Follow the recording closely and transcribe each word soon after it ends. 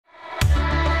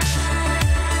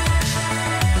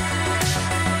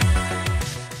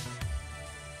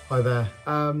Hi there.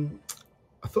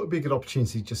 I thought it'd be a good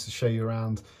opportunity just to show you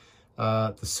around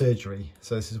the surgery.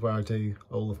 So this is where I do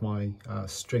all of my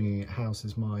stringing. It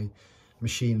houses my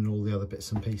machine and all the other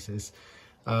bits and pieces.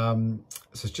 So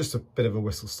it's just a bit of a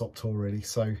whistle-stop tour really.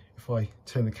 So if I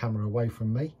turn the camera away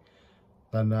from me,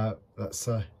 then let's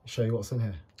show you what's in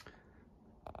here.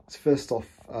 So first off,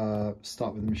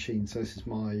 start with the machine. So this is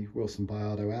my Wilson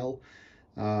Baiardo L.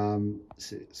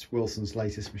 It's Wilson's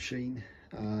latest machine.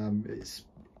 It's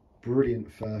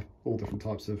brilliant for all different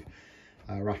types of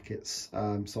rackets.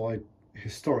 So I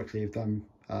historically have done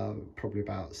probably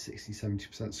about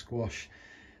 60-70% squash,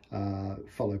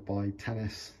 followed by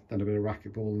tennis, then a bit of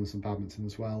racquetball and some badminton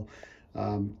as well.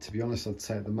 To be honest, I'd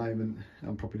say at the moment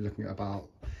I'm probably looking at about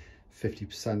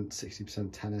 50%, 60%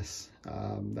 tennis,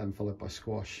 then followed by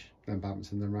squash, then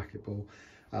badminton, then racquetball.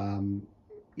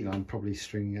 You know, I'm probably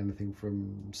stringing anything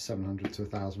from 700 to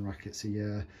 1,000 rackets a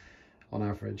year on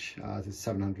average. I did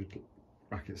 700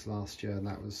 rackets last year, and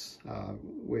that was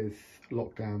with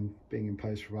lockdown being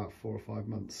imposed for about 4 or 5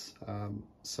 months.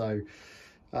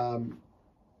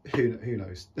 Who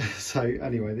knows? So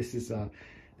anyway, this is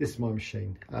my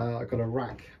machine. I've got a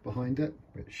rack behind it,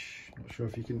 which I'm not sure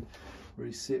if you can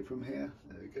really see it from here.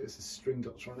 There we go. There's a string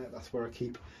dots on it. That's where I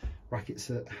keep rackets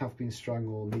that have been strung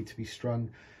or need to be strung.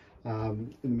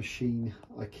 In the machine,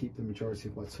 I keep the majority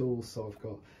of my tools. So I've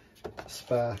got a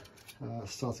spare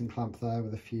starting clamp there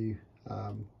with a few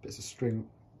bits of string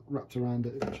wrapped around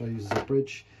it, which I use as a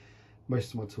bridge.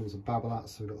 Most of my tools are Baiardo,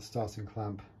 so we've got the starting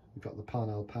clamp, we've got the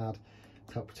Parnell pad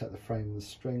to help protect the frame and the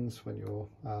strings when you're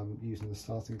using the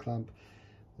starting clamp.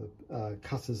 The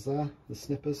cutters there, the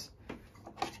snippers.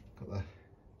 Got the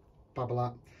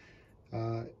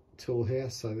Baiardo tool here,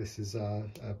 so this is a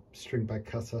string bed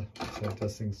cutter, so it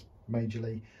does things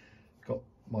majorly. Got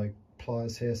my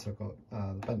pliers here, so I've got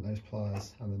the bent nose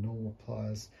pliers and the normal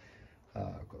pliers.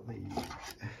 I've got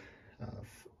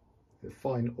the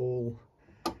fine awl,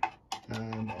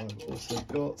 and I've also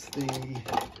got the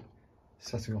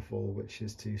setting off awl, which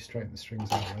is to straighten the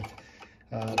strings out with.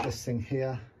 This thing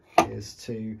here is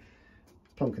to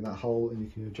plunk in that hole, and you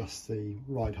can adjust the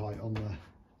ride height on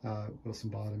the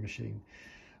Wilson Baiardo machine.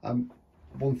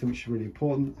 One thing which is really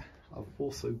important, I've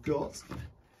also got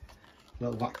a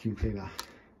little vacuum cleaner.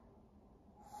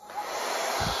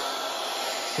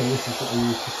 So this is what we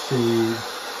use to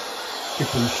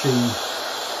give the machine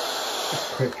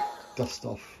a quick dust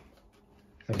off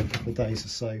every couple of days or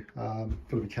so. Got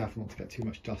to be careful not to get too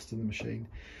much dust in the machine.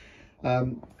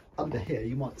 Under here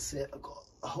you might see it, I've got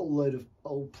a whole load of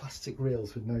old plastic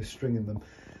reels with no string in them.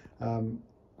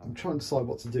 I'm trying to decide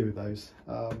what to do with those.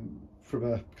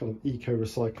 From a kind of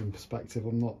eco-recycling perspective,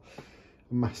 I'm not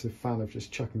a massive fan of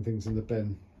just chucking things in the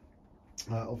bin.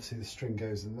 Obviously the string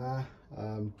goes in there,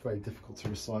 very difficult to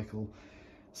recycle,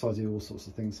 so I do all sorts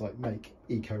of things like make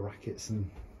eco rackets and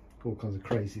all kinds of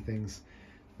crazy things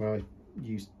where I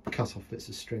use cut off bits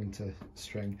of string to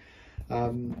string.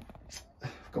 I've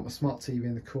got my smart TV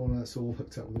in the corner. It's all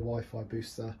hooked up with a Wi-Fi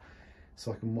booster,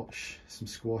 so I can watch some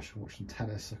squash and watch some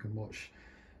tennis. I can watch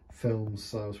films,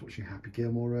 so I was watching Happy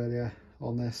Gilmore earlier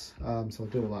on this, so I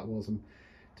do all that whilst I'm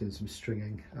doing some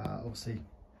stringing. Obviously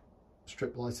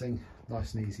strip lighting,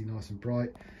 nice and easy, nice and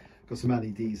bright. Got some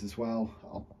LEDs as well.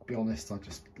 I'll be honest, I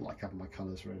just like having my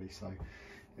colours really, so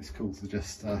it's cool to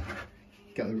just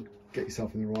get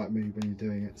yourself in the right mood when you're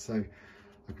doing it. So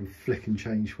I can flick and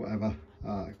change whatever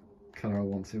colour I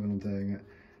want to when I'm doing it.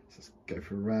 So let's go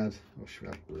for red, or should we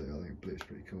have blue? I think blue's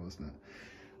pretty cool, isn't it?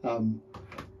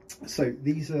 So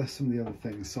these are some of the other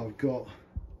things. So I've got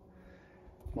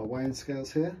my weighing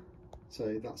scales here.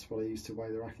 So that's what I use to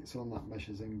weigh the rackets on. That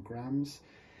measures in grams.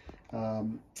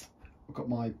 I've got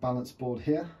my balance board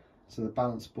here. So the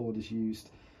balance board is used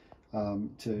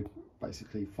to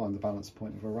basically find the balance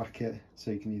point of a racket.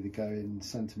 So you can either go in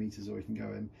centimetres or you can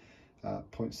go in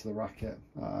points to the racket.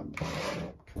 Kind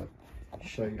of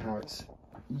show you how it's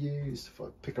used. If I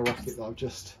pick a racket that I've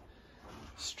just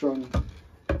strung,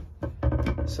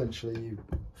 essentially you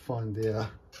find the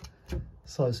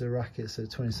size of the racket, so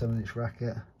 27-inch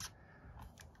racket,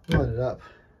 line it up,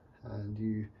 and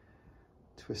you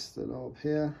twist the knob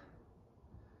here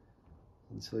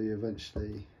until you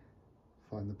eventually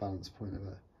find the balance point of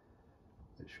it,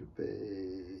 which would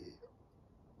be,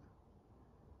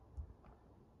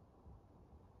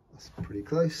 that's pretty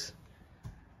close.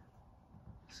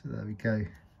 So there we go.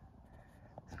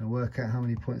 So work out how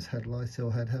many points head light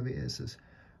or head heavy it is. There's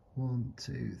 1,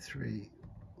 2, 3,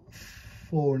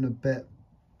 4 and a bit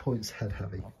points head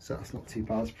heavy. So that's not too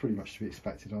bad. It's pretty much to be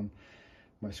expected on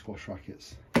most squash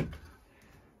rackets. So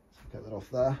get that off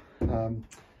there.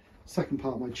 Second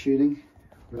part of my tuning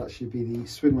would actually be the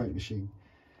swing weight machine.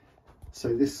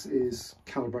 So this is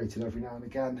calibrated every now and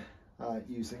again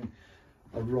using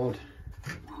a rod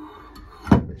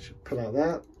which put out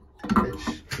there,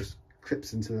 which just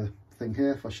clips into the thing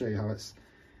here. If I show you how it's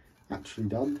actually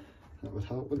done, that would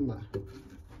help, wouldn't it?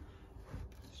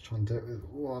 Let's try and do it with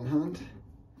one hand.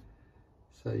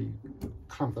 So you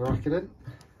clamp the racket in,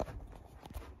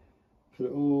 put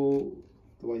it all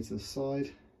the way to the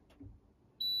side,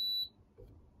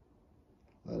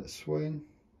 let it swing.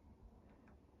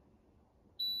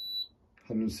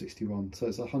 161, so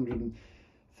it's a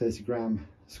 130 gram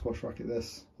squash racket.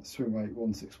 This swing weight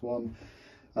 161.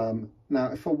 Now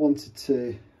if I wanted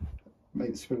to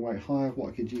make the swing weight higher, what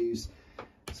I could use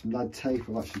some lead tape.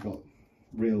 I've actually got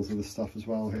reels of the stuff as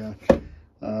well here.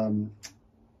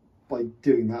 By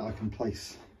doing that, I can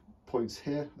place points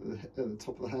here at the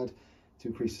top of the head to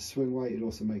increase the swing weight. It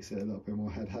also makes it a little bit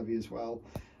more head heavy as well.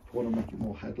 If I want to make it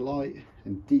more head light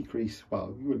and decrease,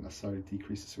 well, you wouldn't necessarily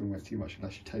decrease the swing weight too much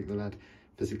unless you take the lead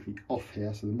physically off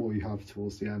here. So the more you have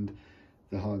towards the end,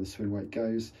 the higher the swing weight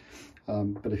goes.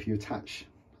 But if you attach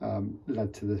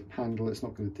lead to the handle, it's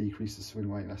not going to decrease the swing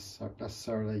weight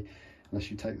necessarily unless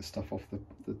you take the stuff off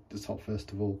the top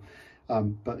first of all.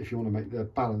 But if you want to make the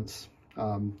balance,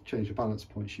 change the balance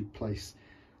points, you place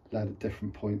lead at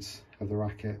different points of the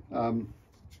racket.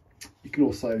 You can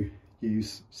also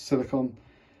use silicone.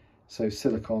 So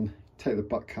silicone, take the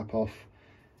butt cap off,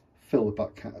 fill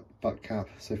the butt cap,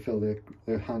 so fill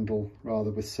the handle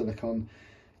rather with silicone,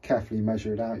 carefully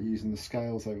measure it out using the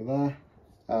scales over there,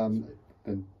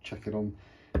 and check it on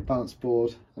balance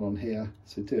board and on here.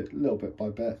 So do it little bit by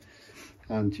bit,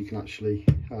 and you can actually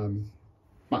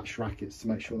match rackets to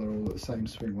make sure they're all at the same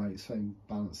swing weight, same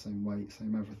balance, same weight,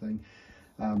 same everything.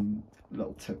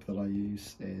 Little tip that I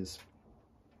use is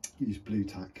use blue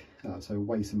tack. So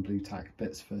weight and blue tack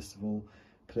bits first of all,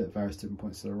 put it at various different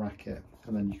points of the racket,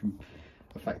 and then you can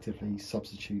effectively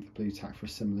substitute the blue tack for a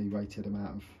similarly weighted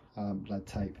amount of lead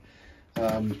tape.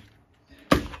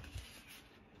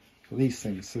 For these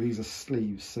things, so these are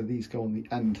sleeves, so these go on the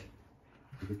end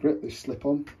of the grip, they slip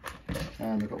on,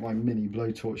 and I've got my mini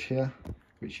blowtorch here,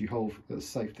 which you hold at a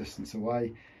safe distance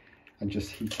away and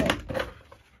just heat up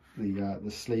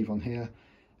the sleeve on here,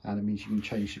 and it means you can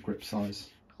change the grip size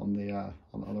on the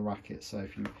racket. So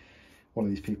if you're one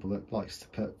of these people that likes to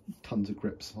put tons of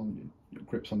grips on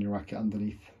your racket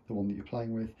underneath the one that you're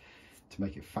playing with to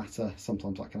make it fatter,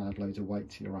 sometimes I can add loads of weight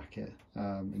to your racket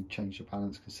and change the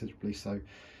balance considerably. So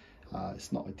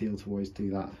it's not ideal to always do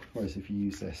that, whereas if you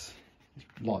use this, it's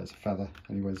light as a feather,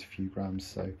 only weighs a few grams,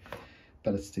 so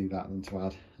better to do that than to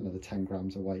add another 10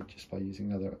 grams of weight just by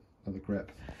using another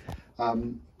grip.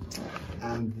 And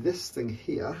this thing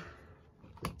here,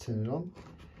 turn it on.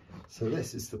 So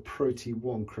this is the T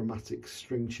One Chromatic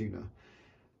string tuner.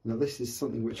 Now this is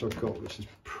something which I've got, which is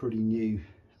pretty new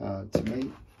to me.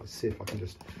 Let's see if I can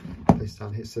just place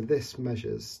down here. So this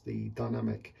measures the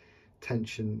dynamic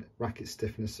tension, racket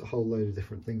stiffness, a whole load of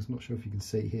different things. I'm not sure if you can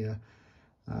see here,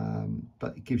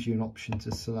 but it gives you an option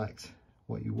to select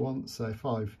what you want. So if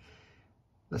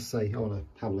let's say I want to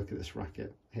have a look at this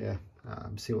racket here,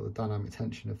 see what the dynamic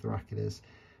tension of the racket is.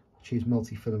 Choose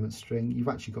multi-filament string. You've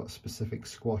actually got a specific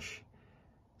squash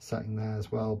setting there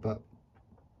as well, but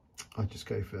I just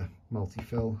go for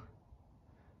multi-fill.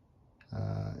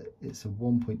 It's a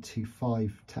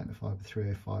 1.25 Technofiber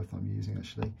 305 that I'm using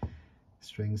actually.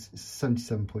 Strings. It's a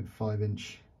 77.5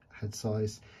 inch head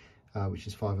size, which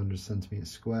is 500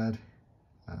 centimeters squared.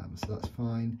 So that's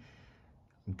fine.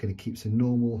 I'm going to keep so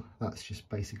normal. That's just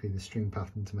basically the string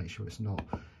pattern to make sure it's not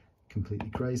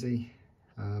completely crazy.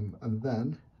 And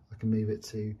then I can move it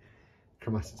to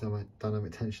chromatic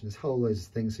dynamic tension. There's whole loads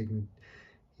of things. So you can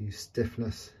use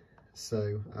stiffness,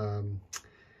 so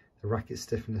the racket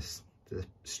stiffness, the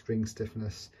string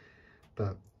stiffness,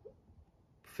 but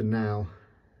for now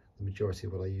the majority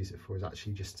of what I use it for is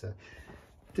actually just to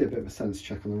do a bit of a sense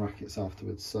check on the rackets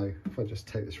afterwards. So if I just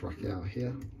take this racket out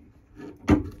here,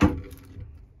 so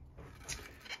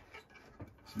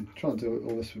I'm trying to do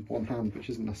all this with one hand, which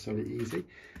isn't necessarily easy.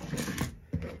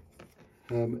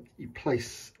 You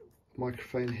place the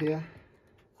microphone here,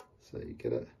 so you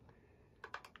get it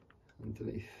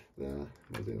underneath there. Am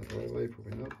I doing that the right way?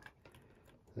 Probably not.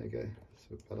 There you go, it's a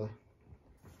bit better.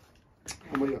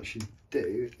 And what you actually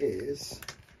do is,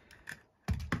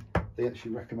 they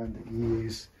actually recommend that you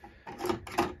use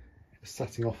a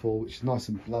setting offal which is nice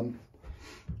and blunt.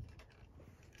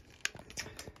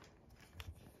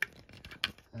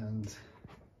 And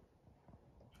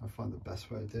I find the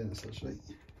best way of doing this actually.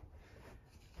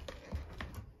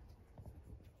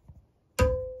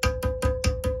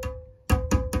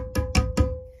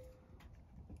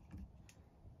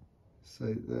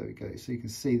 So there we go. So you can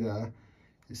see there,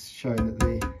 it's showing that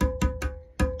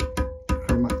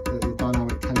the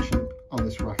dynamic tension on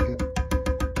this racket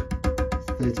is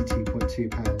 32.2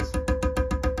 pounds.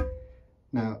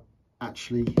 Now,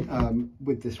 actually,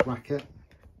 with this racket,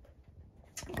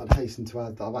 I'd hasten to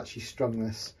add that I've actually strung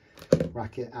this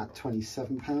racket at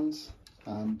 27 pounds.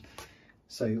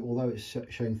 So although it's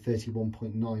showing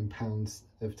 31.9 pounds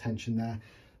of tension there,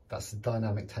 that's the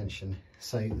dynamic tension.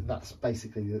 So that's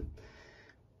basically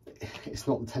it's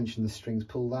not the tension the strings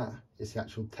pull at, it's the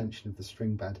actual tension of the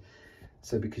string bed.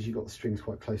 So because you've got the strings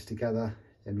quite close together,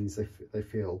 it means they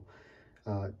feel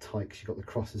tight, because you've got the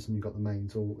crosses and you've got the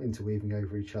mains all interweaving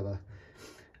over each other.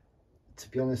 To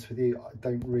be honest with you, I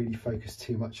don't really focus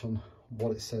too much on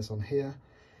what it says on here.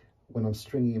 When I'm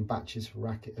stringing in batches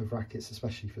of rackets,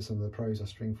 especially for some of the pros I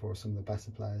string for, or some of the better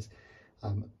players,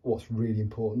 what's really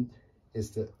important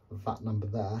is that that number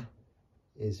there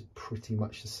is pretty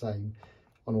much the same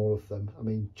on all of them. I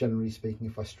mean, generally speaking,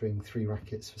 if I string 3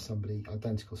 rackets for somebody,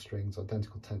 identical strings,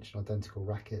 identical tension, identical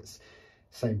rackets,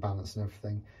 same balance and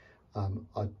everything,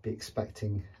 I'd be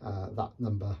expecting that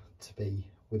number to be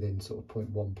within sort of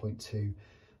 0.1,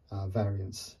 0.2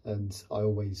 variance, and I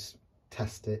always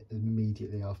test it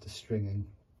immediately after stringing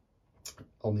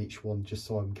on each one, just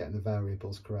so I'm getting the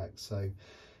variables correct. So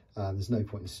there's no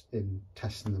point in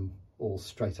testing them all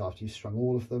straight after you've strung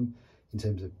all of them, in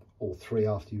terms of all 3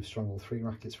 after you've strung all 3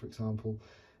 rackets, for example,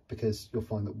 because you'll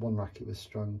find that one racket was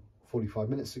strung 45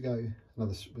 minutes ago,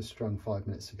 another was strung 5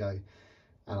 minutes ago,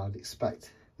 and I'd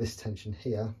expect this tension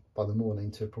here by the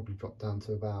morning to probably drop down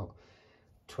to about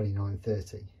 29,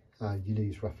 30. You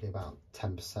lose roughly about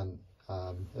 10%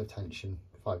 of tension,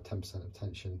 5–10% of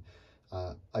tension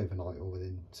overnight, or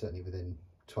certainly within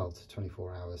 12 to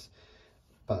 24 hours.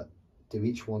 But do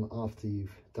each one after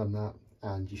you've done that,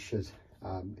 and you should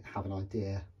have an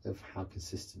idea of how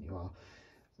consistent you are.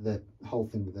 The whole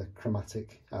thing with the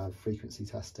chromatic frequency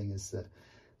testing is that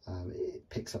it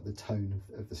picks up the tone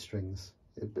of the strings,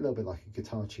 a little bit like a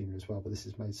guitar tuner as well, but this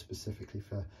is made specifically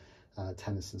for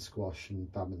tennis and squash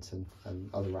and badminton and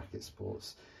other racket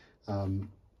sports. You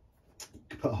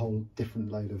put a whole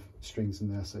different load of strings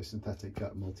in there, so synthetic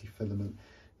gut, multi-filament,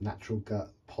 natural gut,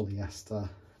 polyester,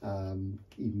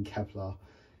 even Kevlar.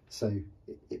 So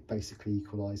it basically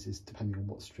equalises depending on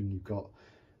what string you've got,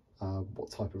 what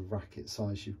type of racket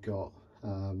size you've got,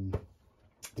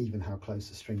 even how close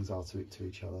the strings are to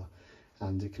each other.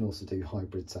 And it can also do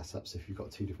hybrid setups if you've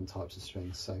got 2 different types of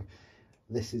strings. So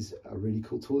this is a really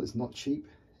cool tool. It's not cheap.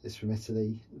 It's from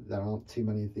Italy. There aren't too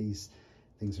many of these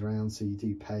things around, so you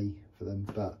do pay for them.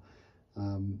 But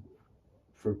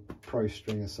for a pro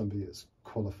stringer, somebody that's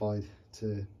qualified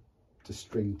to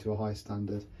string to a high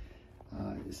standard,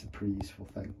 it's a pretty useful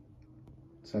thing.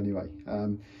 So anyway,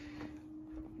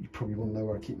 you probably want to know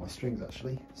where I keep my strings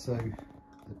actually. So I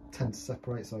tend to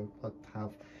separate, so I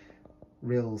have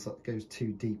reels that goes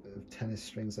too deep of tennis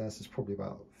strings there, so it's probably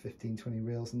about 15–20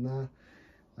 reels in there.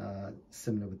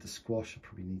 Similar with the squash, I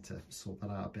probably need to sort that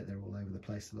out a bit, they're all over the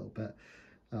place a little bit.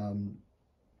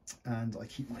 And I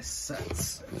keep my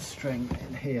sets of string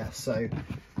in here, so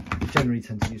I generally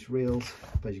tend to use reels,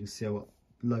 but as you can see I've got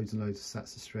loads and loads of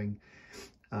sets of string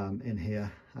in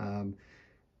here.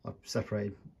 I've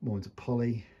separated more into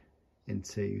poly,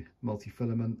 into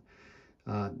multi-filament.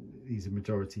 These are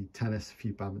majority tennis, a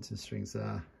few badminton strings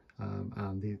there,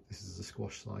 and this is the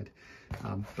squash side.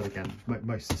 But again,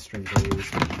 most of the strings I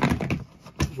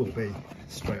use will be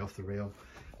straight off the reel.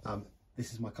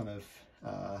 This is my kind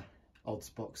of odds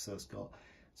box, so it's got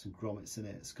some grommets in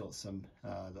it, it's got some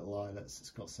little eyelets,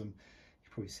 it's got some, you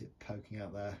can probably see it poking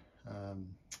out there,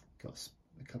 got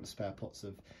a couple of spare pots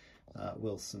of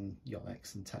Wilson,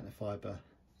 Yonex and Technofiber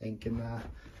ink in there.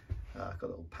 Got a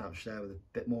little pouch there with a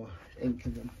bit more ink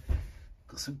in them.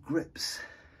 Got some grips,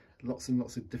 lots and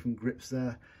lots of different grips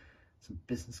there. Some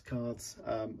business cards,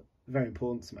 very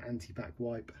important, some anti-back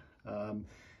wipe.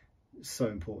 So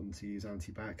important to use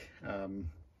anti-back,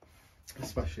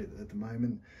 especially at the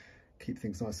moment. Keep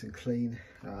things nice and clean.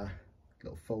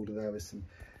 Little folder there with some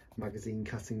magazine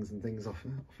cuttings and things off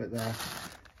it there.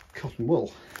 Cotton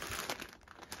wool.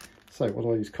 So what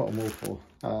do I use cotton wool for?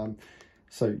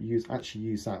 So actually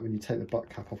use that when you take the butt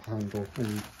cap off a handle and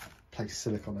you place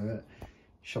silicone in it,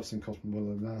 shove some cotton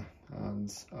wool in there, and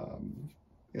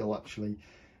it'll actually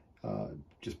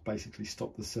just basically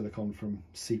stop the silicone from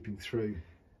seeping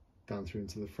down through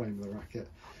into the frame of the racket.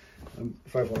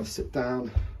 If I ever want to sit down,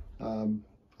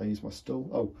 I use my stool.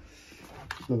 Oh,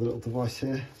 another little device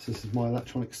here. So this is my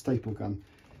electronic staple gun,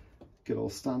 good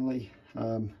old Stanley,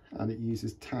 and it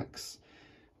uses tacks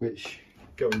which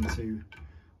go into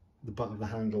the butt of the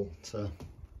handle to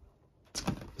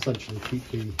essentially keep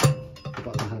the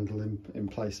button handle in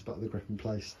place, the button, the grip in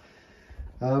place.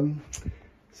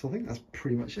 So I think that's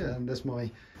pretty much it, and there's my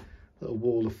little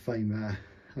wall of fame there.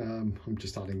 I'm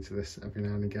just adding to this every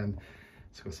now and again.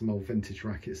 It's got some old vintage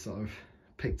rackets that I've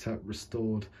picked up,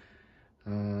 restored,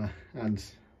 and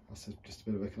that's just a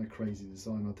bit of a kind of crazy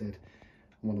design I did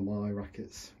on one of my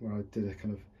rackets, where I did a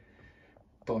kind of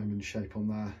diamond shape on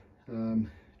there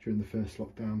during the first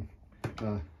lockdown,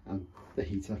 and the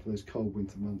heater for those cold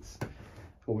winter months.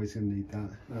 Always going to need that,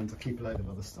 and I keep a load of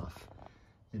other stuff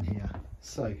in here.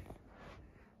 So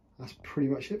that's pretty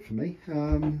much it for me.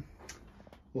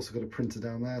 Also got a printer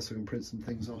down there, so I can print some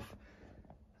things off,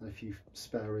 and a few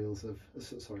spare reels of,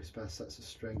 spare sets of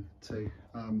string too.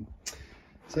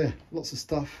 So yeah, lots of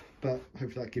stuff, but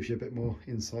hopefully that gives you a bit more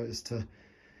insight as to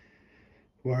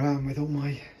where I am with all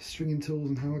my stringing tools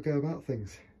and how I go about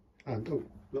things. And oh,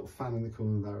 little fan in the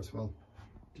corner there as well,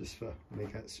 just for when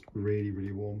it gets really,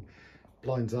 really warm.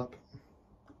 Blinds up,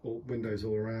 all windows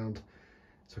all around,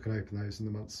 so I can open those in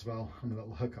the months as well, and a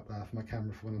little hook up there for my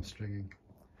camera for when I'm stringing.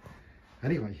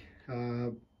 Anyway,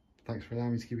 thanks for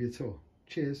allowing me to give you a tour.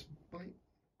 Cheers, bye.